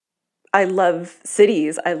I love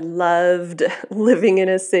cities. I loved living in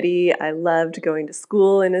a city. I loved going to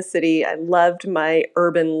school in a city. I loved my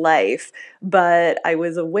urban life. But I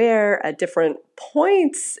was aware at different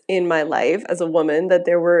points in my life as a woman that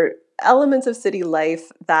there were elements of city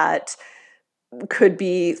life that could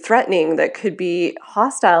be threatening, that could be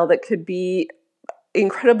hostile, that could be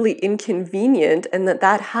incredibly inconvenient, and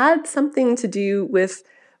that had something to do with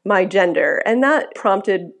my gender. And that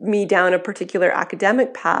prompted me down a particular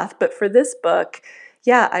academic path. But for this book,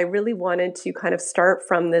 yeah, I really wanted to kind of start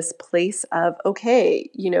from this place of, okay,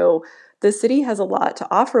 the city has a lot to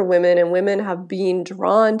offer women, and women have been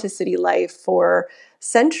drawn to city life for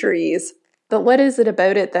centuries. But what is it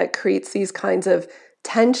about it that creates these kinds of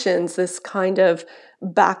tensions, this kind of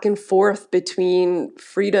back and forth between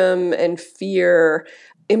freedom and fear,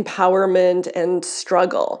 empowerment and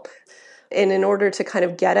struggle? And in order to kind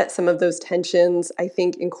of get at some of those tensions, I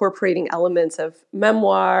think incorporating elements of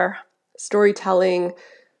memoir, storytelling,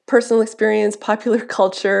 personal experience, popular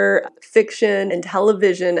culture, fiction, and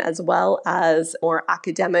television, as well as more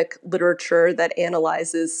academic literature that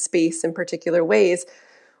analyzes space in particular ways,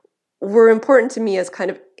 were important to me as kind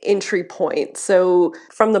of entry point. So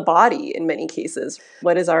from the body in many cases,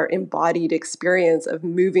 what is our embodied experience of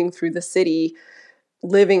moving through the city,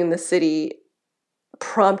 living in the city,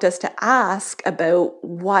 prompt us to ask about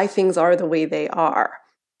why things are the way they are.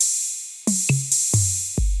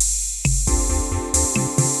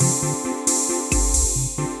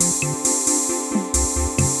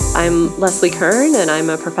 I'm Leslie Kern, and I'm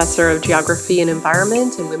a professor of geography and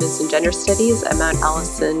environment and women's and gender studies at Mount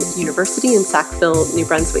Allison University in Sackville, New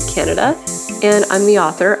Brunswick, Canada. And I'm the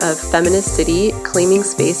author of Feminist City, Claiming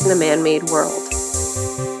Space in a Man-Made World.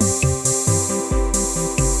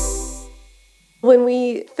 When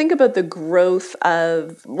we think about the growth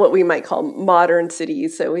of what we might call modern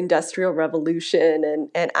cities, so Industrial Revolution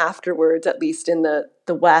and afterwards, at least in the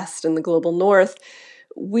West and the global North,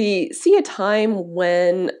 we see a time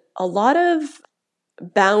when a lot of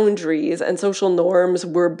boundaries and social norms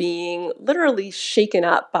were being literally shaken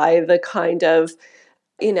up by the kind of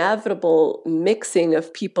inevitable mixing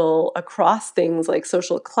of people across things like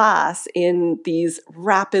social class in these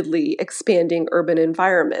rapidly expanding urban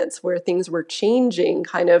environments where things were changing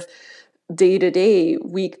kind of day to day,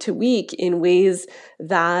 week to week in ways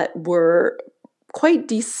that were quite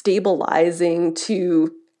destabilizing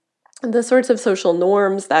to the sorts of social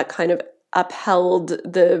norms that kind of upheld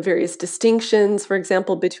the various distinctions, for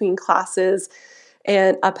example, between classes,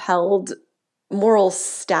 and upheld moral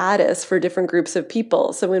status for different groups of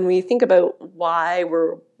people. So when we think about why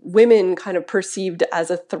were women kind of perceived as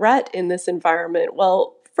a threat in this environment,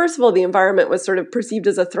 well, first of all, the environment was sort of perceived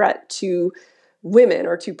as a threat to women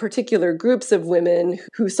or to particular groups of women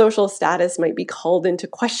whose social status might be called into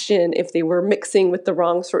question if they were mixing with the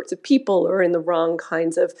wrong sorts of people or in the wrong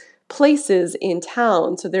kinds of places in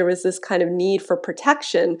town. So there was this kind of need for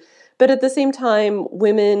protection. But at the same time,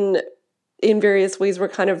 women in various ways were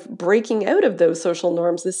kind of breaking out of those social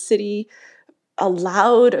norms. The city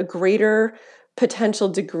allowed a greater potential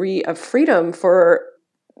degree of freedom for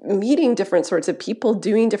meeting different sorts of people,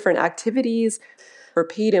 doing different activities, for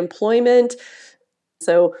paid employment.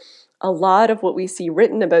 So a lot of what we see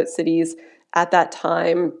written about cities at that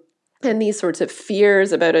time and these sorts of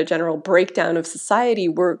fears about a general breakdown of society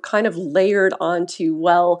were kind of layered onto,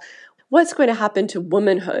 well, what's going to happen to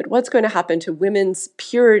womanhood? What's going to happen to women's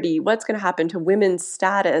purity? What's going to happen to women's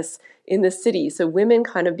status in the city? So women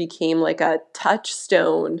kind of became like a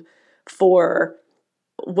touchstone for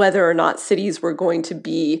whether or not cities were going to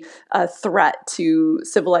be a threat to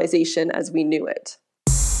civilization as we knew it.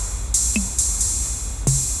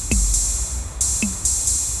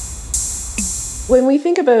 When we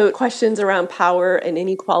think about questions around power and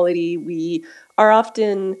inequality, we are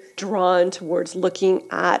often drawn towards looking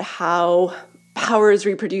at how power is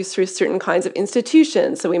reproduced through certain kinds of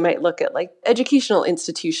institutions. So we might look at like educational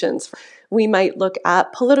institutions. We might look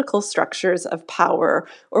at political structures of power,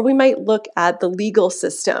 or we might look at the legal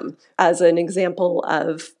system as an example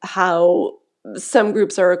of how some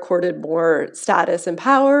groups are accorded more status and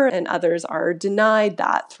power and others are denied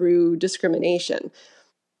that through discrimination.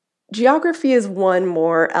 Geography is one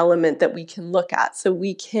more element that we can look at. So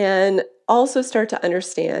we can also start to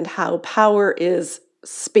understand how power is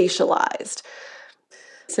spatialized.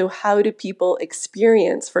 So how do people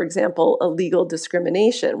experience, for example, illegal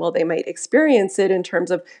discrimination? Well, they might experience it in terms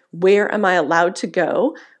of where am I allowed to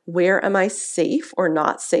go? Where am I safe or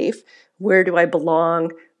not safe? Where do I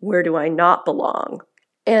belong? Where do I not belong?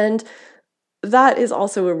 And that is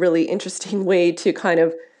also a really interesting way to kind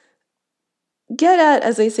of get at,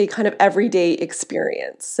 as I say, kind of everyday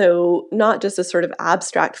experience. So not just a sort of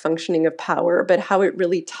abstract functioning of power, but how it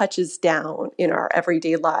really touches down in our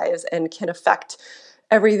everyday lives and can affect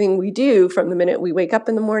everything we do from the minute we wake up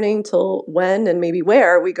in the morning till when and maybe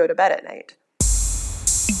where we go to bed at night.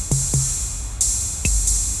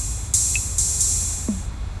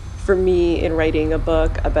 For me, in writing a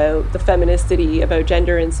book about the feminist city, about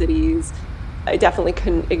gender in cities, I definitely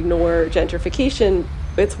couldn't ignore gentrification.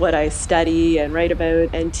 It's what I study and write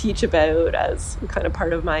about and teach about as kind of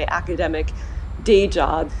part of my academic day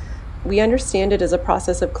job. We understand it as a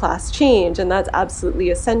process of class change, and that's absolutely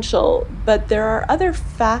essential. But there are other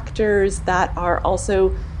factors that are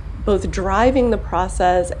also both driving the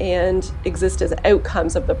process and exist as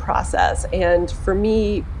outcomes of the process. And for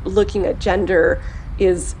me, looking at gender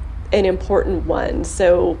is an important one.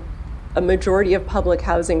 So a majority of public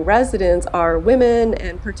housing residents are women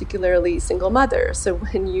and particularly single mothers. So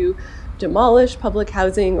when you demolish public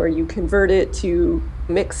housing or you convert it to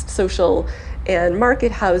mixed social and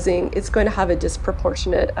market housing, it's going to have a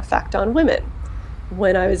disproportionate effect on women.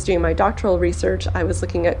 When I was doing my doctoral research, I was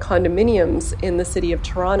looking at condominiums in the city of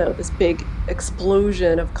Toronto, this big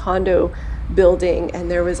explosion of condo building,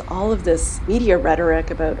 and there was all of this media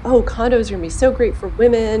rhetoric about, oh, condos are going to be so great for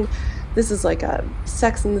women. This is like a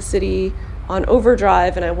Sex and the City on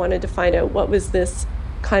overdrive, and I wanted to find out what was this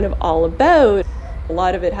kind of all about. A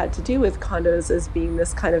lot of it had to do with condos as being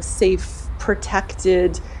this kind of safe,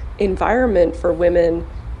 protected environment for women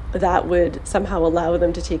that would somehow allow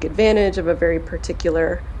them to take advantage of a very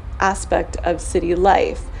particular aspect of city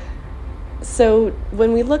life. So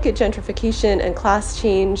when we look at gentrification and class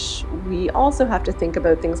change, we also have to think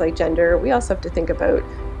about things like gender. We also have to think about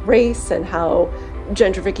race and how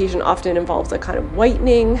gentrification often involves a kind of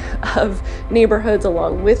whitening of neighborhoods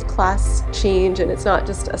along with class change. And it's not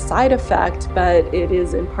just a side effect, but it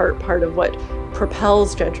is in part of what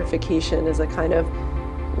propels gentrification, is a kind of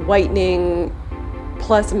whitening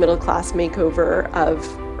plus a middle-class makeover of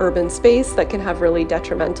urban space that can have really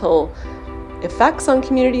detrimental effects on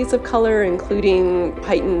communities of color, including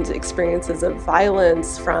heightened experiences of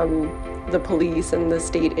violence from the police and the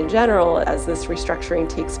state in general as this restructuring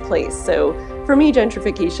takes place. So for me,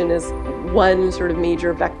 gentrification is one sort of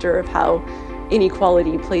major vector of how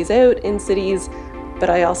inequality plays out in cities, but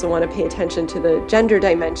I also want to pay attention to the gender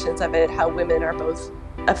dimensions of it, how women are both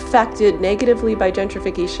affected negatively by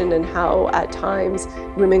gentrification and how at times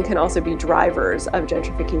women can also be drivers of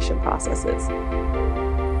gentrification processes.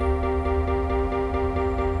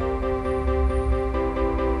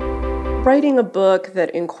 Writing a book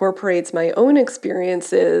that incorporates my own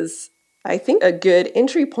experiences, I think, a good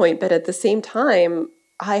entry point, but at the same time,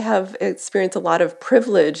 I have experienced a lot of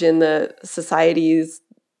privilege in the societies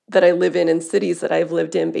that I live in and cities that I've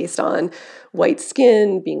lived in based on white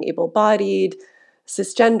skin, being able-bodied,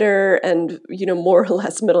 cisgender, and, more or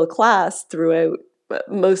less middle class throughout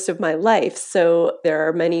most of my life. So there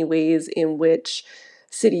are many ways in which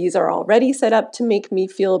cities are already set up to make me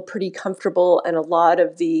feel pretty comfortable, and a lot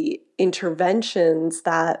of the interventions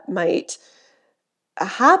that might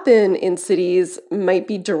happen in cities might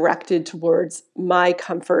be directed towards my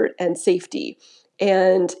comfort and safety.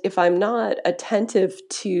 And if I'm not attentive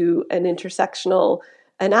to an intersectional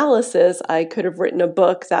analysis, I could have written a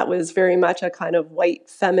book that was very much a kind of white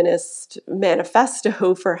feminist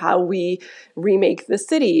manifesto for how we remake the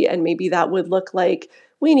city. And maybe that would look like,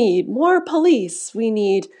 we need more police, we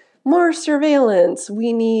need more surveillance,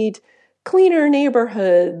 we need cleaner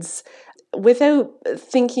neighborhoods, without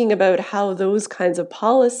thinking about how those kinds of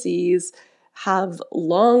policies have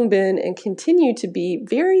long been and continue to be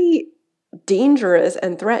very dangerous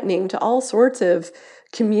and threatening to all sorts of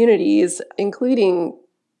communities, including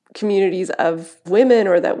communities of women,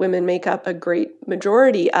 or that women make up a great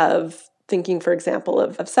majority of. Thinking, for example,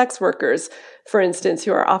 of sex workers, for instance,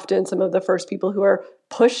 who are often some of the first people who are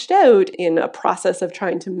pushed out in a process of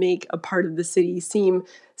trying to make a part of the city seem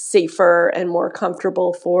safer and more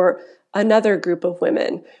comfortable for another group of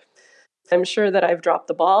women. I'm sure that I've dropped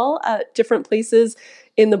the ball at different places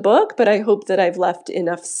in the book, but I hope that I've left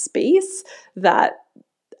enough space that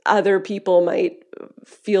other people might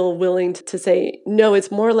feel willing to say, no, it's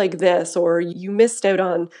more like this, or you missed out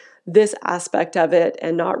on this aspect of it,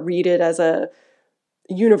 and not read it as a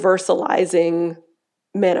universalizing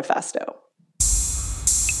manifesto.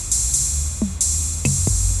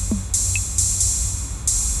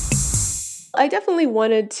 I definitely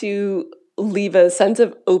wanted to leave a sense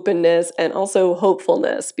of openness and also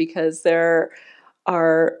hopefulness, because there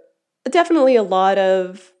are definitely a lot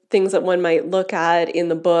of things that one might look at in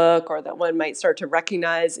the book or that one might start to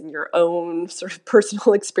recognize in your own sort of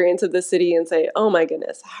personal experience of the city and say, oh my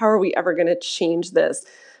goodness, how are we ever going to change this?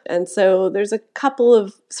 And so there's a couple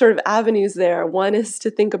of sort of avenues there. One is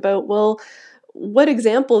to think about, well, what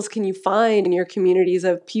examples can you find in your communities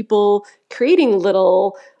of people creating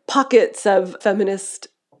little pockets of feminist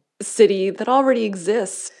city that already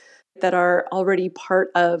exists, that are already part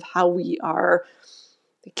of how we are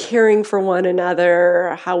caring for one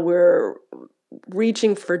another, how we're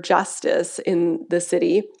reaching for justice in the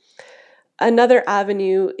city. Another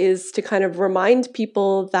avenue is to kind of remind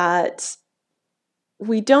people that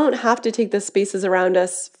we don't have to take the spaces around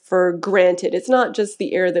us for granted. It's not just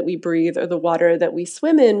the air that we breathe or the water that we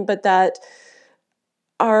swim in, but that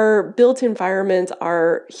our built environments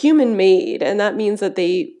are human-made, and that means that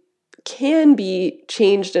they can be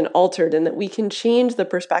changed and altered, and that we can change the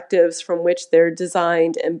perspectives from which they're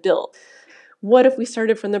designed and built. What if we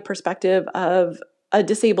started from the perspective of a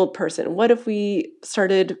disabled person? What if we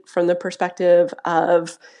started from the perspective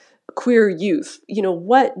of queer youth?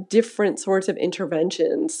 What different sorts of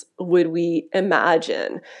interventions would we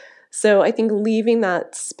imagine? So I think leaving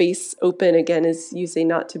that space open, again, as you say,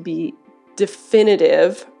 not to be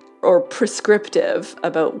definitive or prescriptive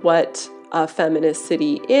about what a feminist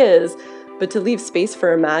city is, but to leave space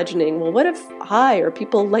for imagining, well, what if I or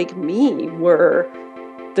people like me were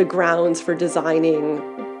the grounds for designing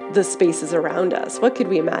the spaces around us? What could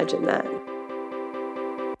we imagine then?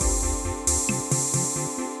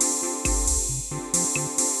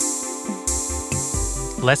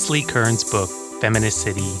 Leslie Kern's book, Feminist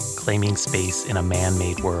City, Claiming Space in a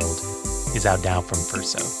Man-Made World, is out now from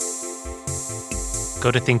Verso.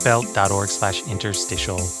 Go to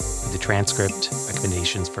thinkbelt.org/interstitial for the transcript,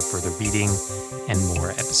 recommendations for further reading, and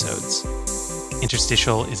more episodes.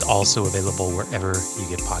 Interstitial is also available wherever you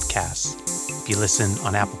get podcasts. If you listen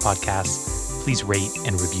on Apple Podcasts, please rate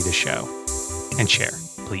and review the show. And share,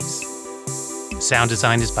 please. Sound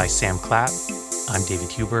design is by Sam Clapp. I'm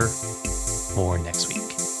David Huber. More next week.